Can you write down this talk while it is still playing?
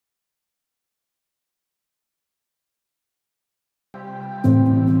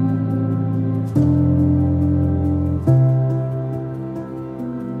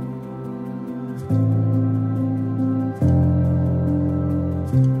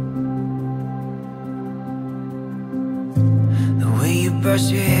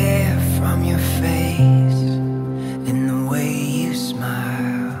Brush your hair from your face, and the way you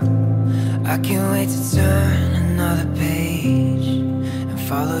smile. I can't wait to turn another page and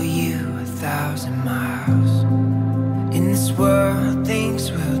follow you 1,000 miles. In this world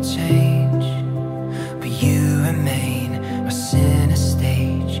things will change, but you remain my center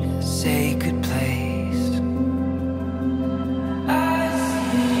stage, a sacred place. I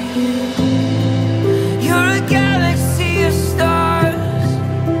see you. You're a galaxy of stars.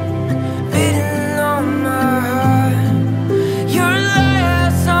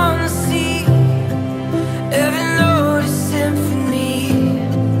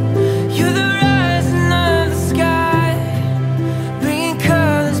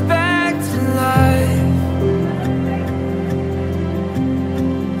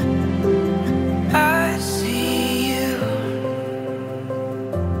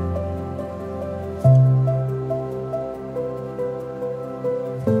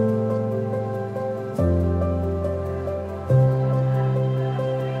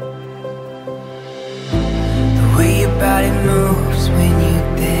 Body moves when you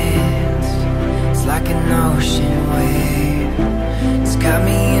dance. It's like an ocean wave. It's got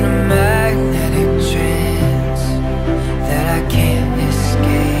me in a magnetic trance that I can't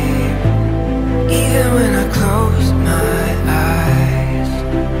escape. Even when I close my eyes,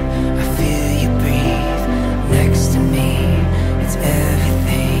 I feel you breathe next to me. It's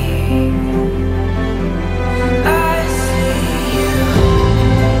everything. I see you.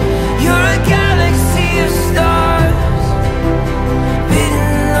 You're a galaxy of stars.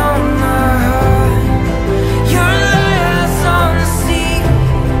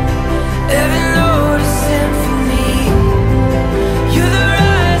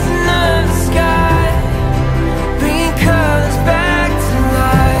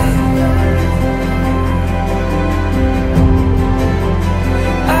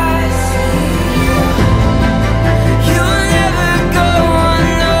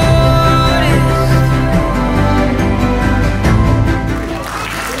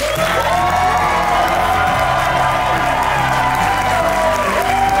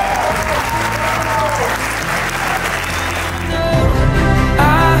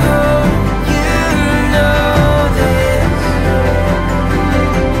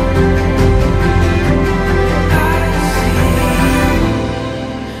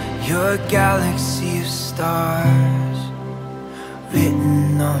 You're a galaxy of stars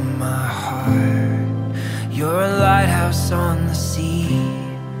written on my heart. You're a lighthouse on the sea,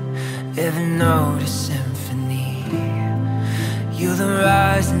 every note a symphony. You're the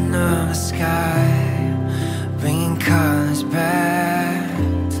rising of the sky, bringing colors back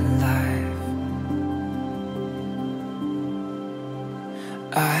to life.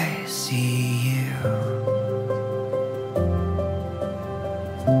 I see you.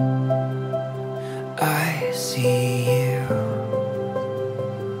 I see you.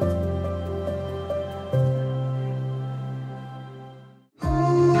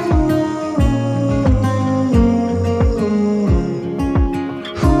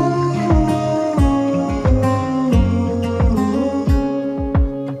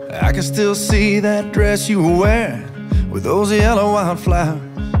 I can still see that dress you were wearing with those yellow wildflowers.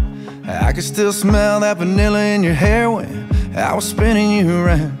 I can still smell that vanilla in your hair when I was spinning you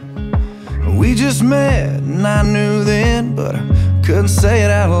around. We just met and I knew then, but I couldn't say it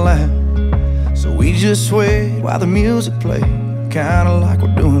out loud. So we just swayed while the music played, kinda like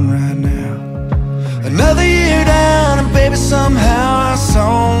we're doing right now. Another year down and baby somehow our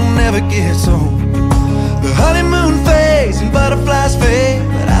song never gets old. The honeymoon fades and butterflies fade,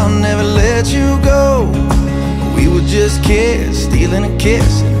 but I'll never let you go. We were just kids, stealing a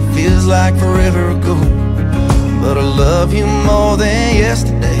kiss, and it feels like forever ago. But I love you more than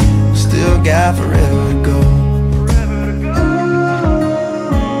yesterday, still got forever to go.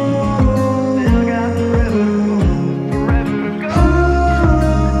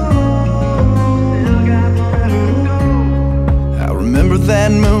 I remember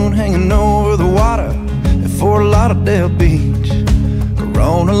that moon hanging over the water at Fort Lauderdale Beach,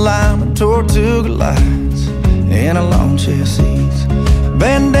 Corona Lime and Tortuga lights and a lawn chair seats,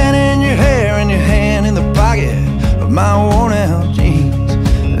 bandana in your hair and your hand in the pocket of my worn out jeans.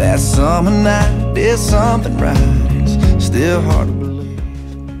 That summer night did something right, it's still hard to